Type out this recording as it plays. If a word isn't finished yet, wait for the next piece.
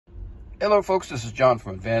Hello folks, this is John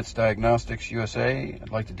from Advanced Diagnostics USA.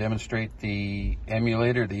 I'd like to demonstrate the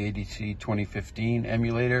emulator, the ADC-2015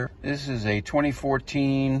 emulator. This is a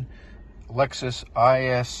 2014 Lexus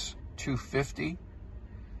IS250.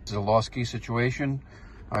 This is a lost key situation.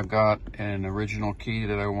 I've got an original key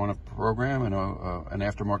that I want to program and an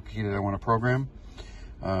aftermarket key that I want to program.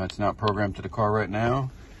 It's not programmed to the car right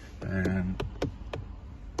now. And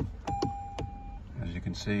as you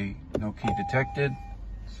can see, no key detected.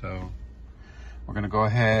 So we're going to go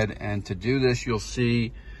ahead, and to do this, you'll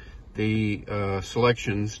see the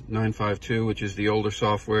selections 952, which is the older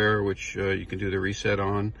software, which you can do the reset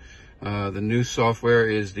on. The new software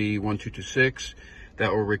is the 1226.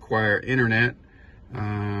 That will require internet,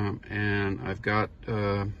 and I've got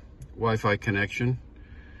Wi-Fi connection.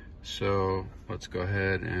 So let's go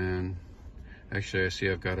ahead and actually, I see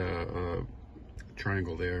I've got a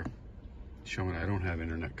triangle there showing I don't have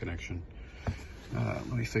internet connection.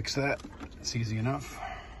 Let me fix that. It's easy enough.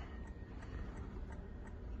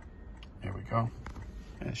 There we go.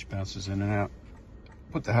 Yeah, she bounces in and out.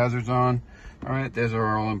 Put the hazards on. All right, there's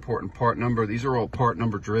our all important part number. These are all part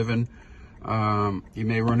number driven. You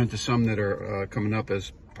may run into some that are coming up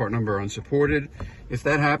as part number unsupported. If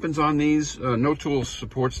that happens on these, no tool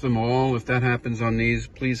supports them all. If that happens on these,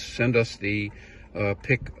 please send us the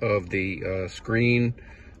pic of the screen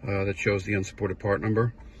that shows the unsupported part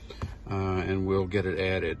number. And we'll get it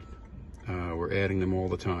added. We're adding them all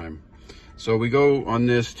the time. So we go on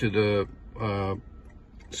this to the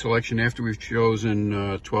selection after we've chosen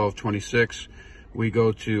 1226. We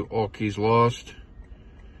go to all keys lost,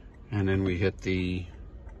 and then we hit the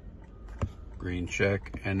green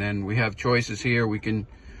check, and then we have choices here. We can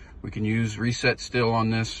use reset still on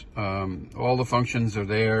this. All the functions are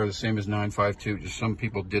there, the same as 952. Just some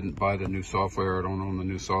people didn't buy the new software or don't own the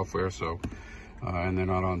new software, so and they're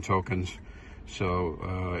not on tokens,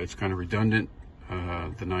 so it's kind of redundant.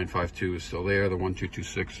 The 952 is still there. The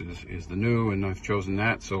 1226 is the new, and I've chosen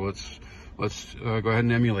that. So let's go ahead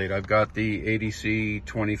and emulate. I've got the ADC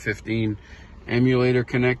 2015 emulator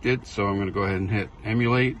connected, so I'm going to go ahead and hit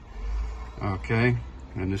emulate. Okay,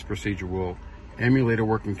 and this procedure will emulate a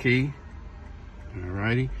working key.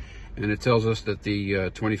 Alrighty, and it tells us that the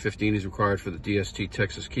 2015 is required for the DST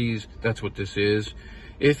Texas keys. That's what this is.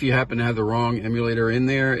 If you happen to have the wrong emulator in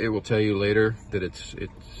there, it will tell you later that it's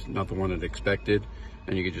not the one that expected,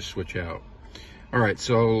 and you can just switch out. All right,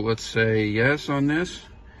 so let's say yes on this,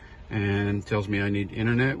 and it tells me I need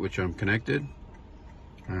internet, which I'm connected.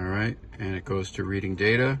 All right, and it goes to reading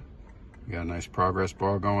data. We got a nice progress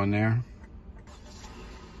bar going there.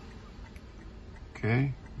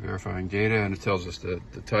 Okay, verifying data, and it tells us the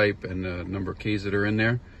type and the number of keys that are in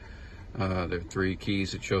there. There are 3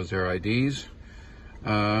 keys. It shows their IDs.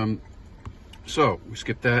 So we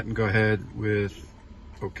skip that and go ahead with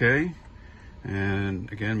OK,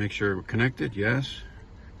 and again make sure we're connected. Yes,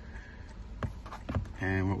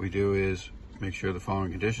 and what we do is make sure the following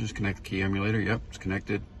conditions: connect the key emulator. Yep, it's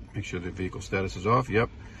connected. Make sure the vehicle status is off. Yep,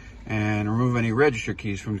 and remove any registered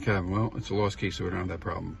keys from the cabin. Well, it's a lost key, so we don't have that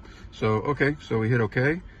problem. So okay, so we hit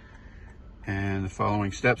OK, and the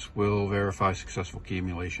following steps will verify successful key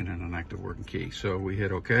emulation and an active working key. So we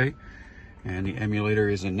hit OK, and the emulator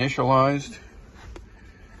is initialized.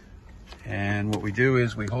 And what we do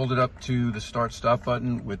is we hold it up to the start stop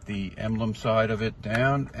button with the emblem side of it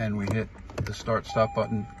down, and we hit the start stop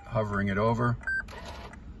button, hovering it over,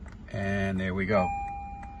 and there we go.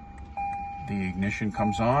 The ignition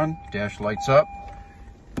comes on, dash lights up,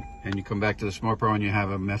 and you come back to the Smart Pro and you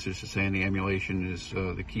have a message saying the emulation is,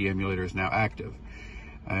 the key emulator is now active.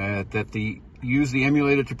 Use the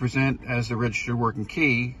emulator to present as the registered working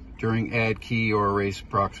key during add key or erase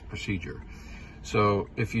prox procedure. So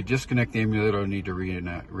if you disconnect the emulator, you need to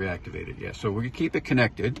reactivate it. Yeah, so we keep it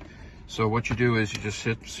connected. So what you do is you just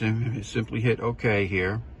simply hit OK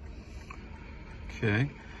here. Okay,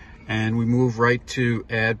 and we move right to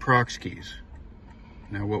add prox keys.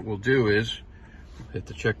 Now what we'll do is hit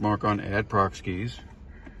the check mark on add prox keys.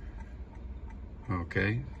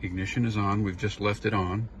 Okay, ignition is on. We've just left it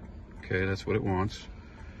on. Okay, that's what it wants.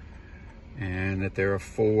 And that there are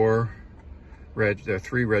 3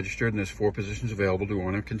 registered, and there's 4 positions available. Do we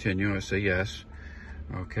want to continue? I say yes.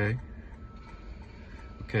 Okay.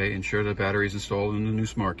 Okay, ensure the battery is installed in the new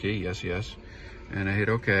smart key. Yes, yes. And I hit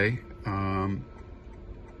OK.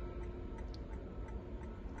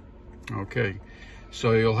 Okay,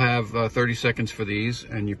 so you'll have 30 seconds for these,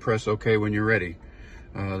 and you press OK when you're ready.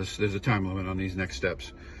 There's a time limit on these next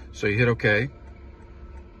steps. So you hit OK,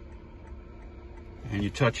 and you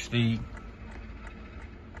touch the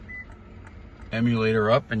emulator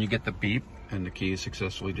up, and you get the beep, and the key is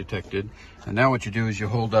successfully detected. And now what you do is you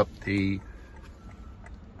hold up the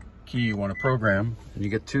key you want to program, and you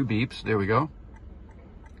get 2 beeps. There we go.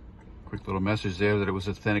 Quick little message there that it was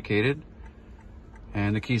authenticated,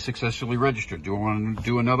 and the key is successfully registered. Do I want to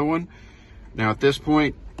do another one? Now at this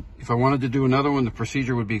point, if I wanted to do another one, the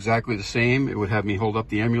procedure would be exactly the same. It would have me hold up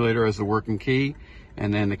the emulator as the working key,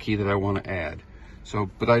 and then the key that I want to add. So,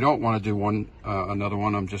 but I don't want to do another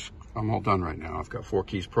one. I'm all done right now. I've got 4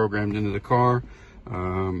 keys programmed into the car,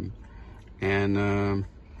 and I'm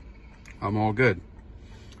all good.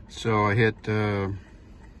 So I hit that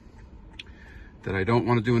I don't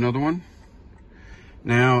want to do another one.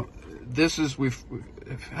 Now, we've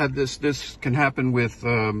had this. This can happen with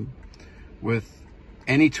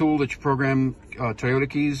any tool that you program Toyota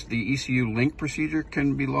keys. The ECU link procedure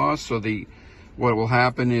can be lost. So what will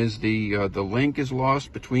happen is the link is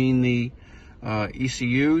lost between the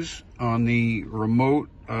ECUs on the remote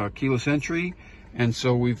keyless entry, and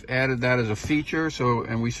so we've added that as a feature. So,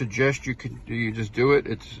 and we suggest you just do it.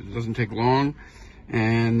 It doesn't take long,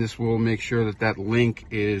 and this will make sure that that link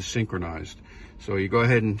is synchronized. So you go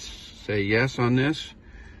ahead and say yes on this.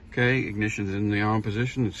 Okay, ignition's in the on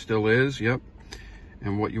position. It still is. Yep.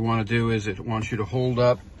 And what you want to do is it wants you to hold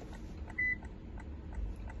up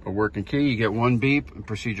a working key. You get 1 beep, and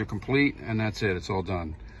procedure complete, and that's it. It's all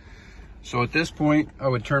done. So at this point, I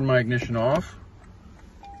would turn my ignition off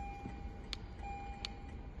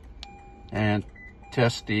and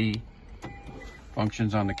test the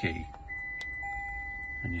functions on the key.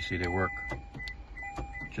 And you see they work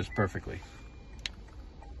just perfectly.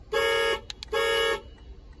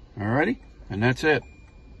 Alrighty, and that's it.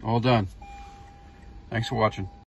 All done. Thanks for watching.